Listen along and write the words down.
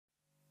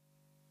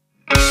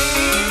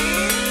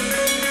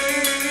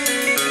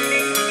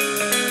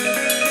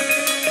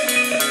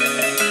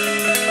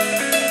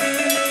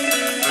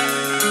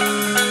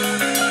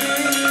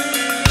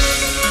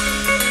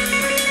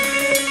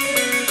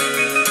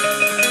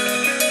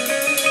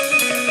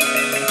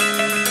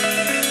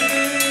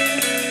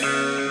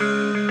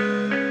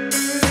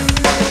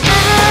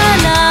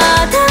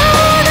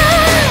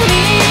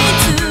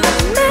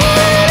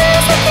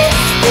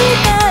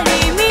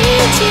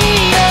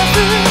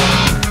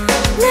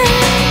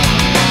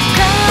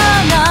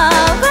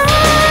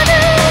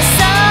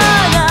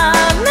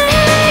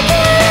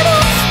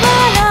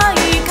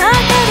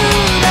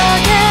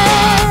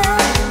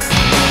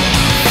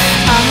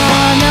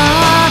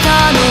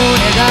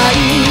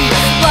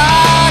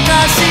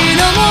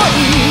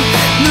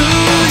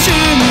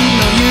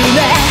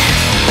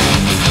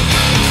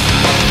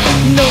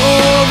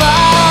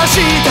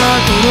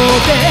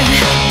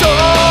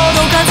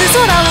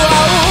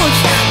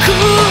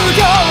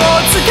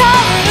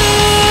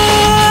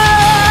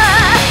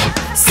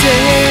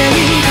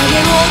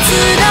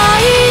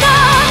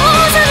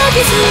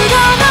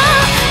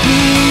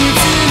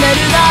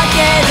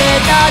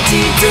ち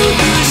尽く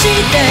し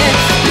て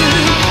る、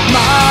守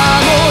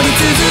り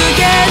続け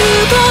る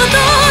こと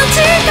誓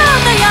った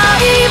刃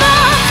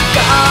か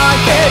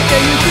けて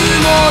ゆく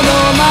もの、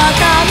ま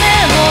た目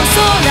をそ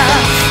ら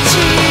し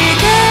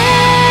て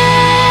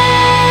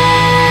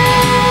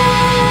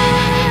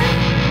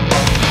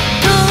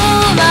止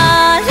ま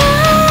ら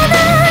な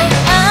い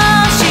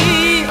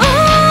足音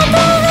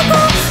が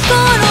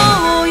心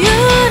を揺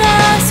ら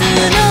す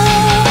の、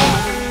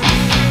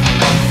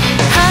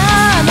離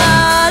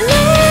れ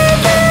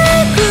て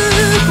く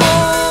こ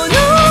の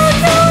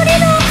距離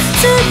の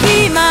隙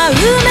間埋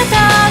めた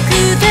く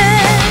て、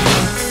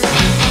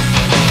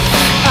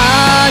あ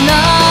な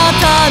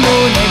たの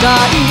願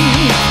い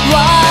私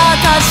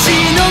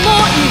の想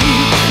い、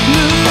矛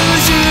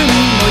盾の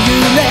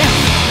夢、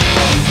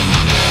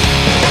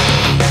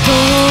時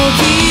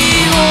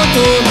を止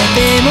めて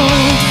も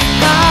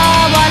変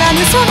わらぬ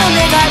その願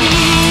い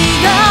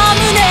が